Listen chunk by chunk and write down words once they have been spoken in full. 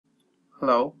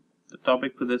Hello, the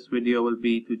topic for this video will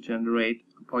be to generate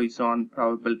a Poisson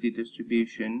probability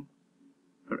distribution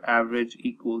for average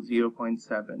equals 0.7.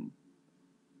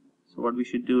 So what we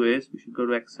should do is we should go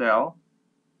to Excel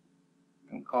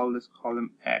and call this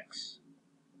column X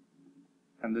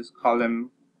and this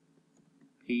column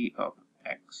P of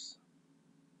X,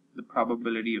 the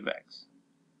probability of X.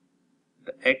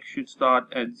 The X should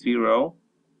start at 0.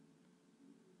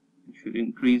 It should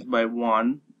increase by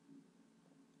 1.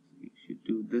 You should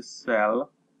do this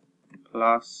cell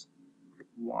plus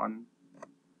 1.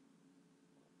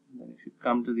 Then you should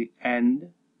come to the end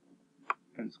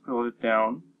and scroll it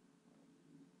down.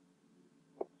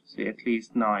 Say at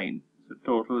least 9. So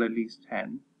total at least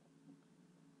 10.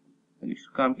 Then you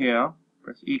should come here,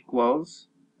 press equals,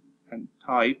 and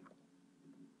type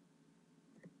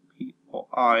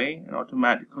POI, and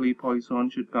automatically Poisson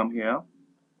should come here.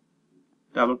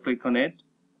 Double click on it.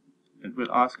 It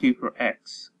will ask you for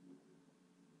X.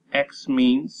 X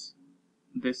means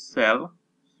this cell,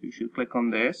 so you should click on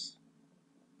this.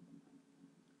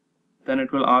 Then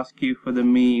it will ask you for the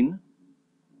mean.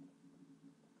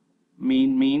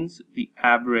 Mean means the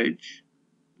average,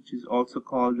 which is also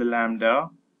called the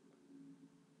lambda.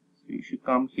 So you should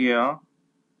come here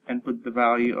and put the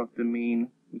value of the mean,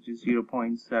 which is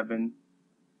 0.7. And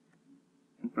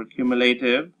for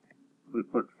cumulative, we'll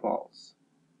put false.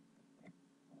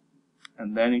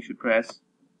 And then you should press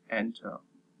enter.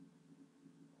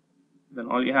 Then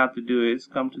all you have to do is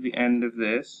come to the end of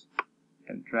this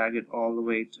and drag it all the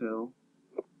way to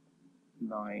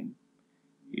 9.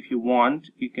 If you want,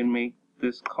 you can make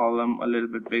this column a little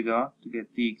bit bigger to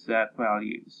get the exact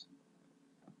values.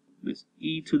 This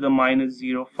e to the minus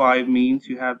 0.5 means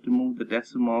you have to move the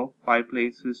decimal 5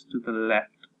 places to the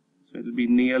left, so it will be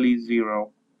nearly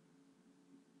 0.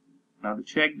 Now to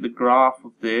check the graph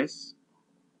of this,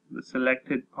 the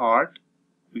selected part,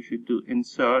 we should do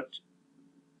insert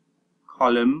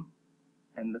column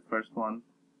and the first one.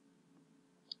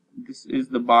 This is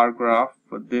the bar graph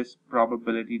for this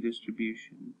probability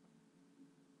distribution,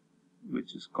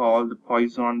 which is called the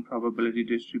Poisson probability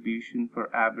distribution for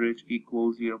average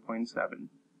equals 0.7.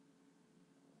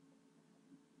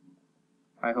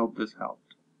 I hope this helped.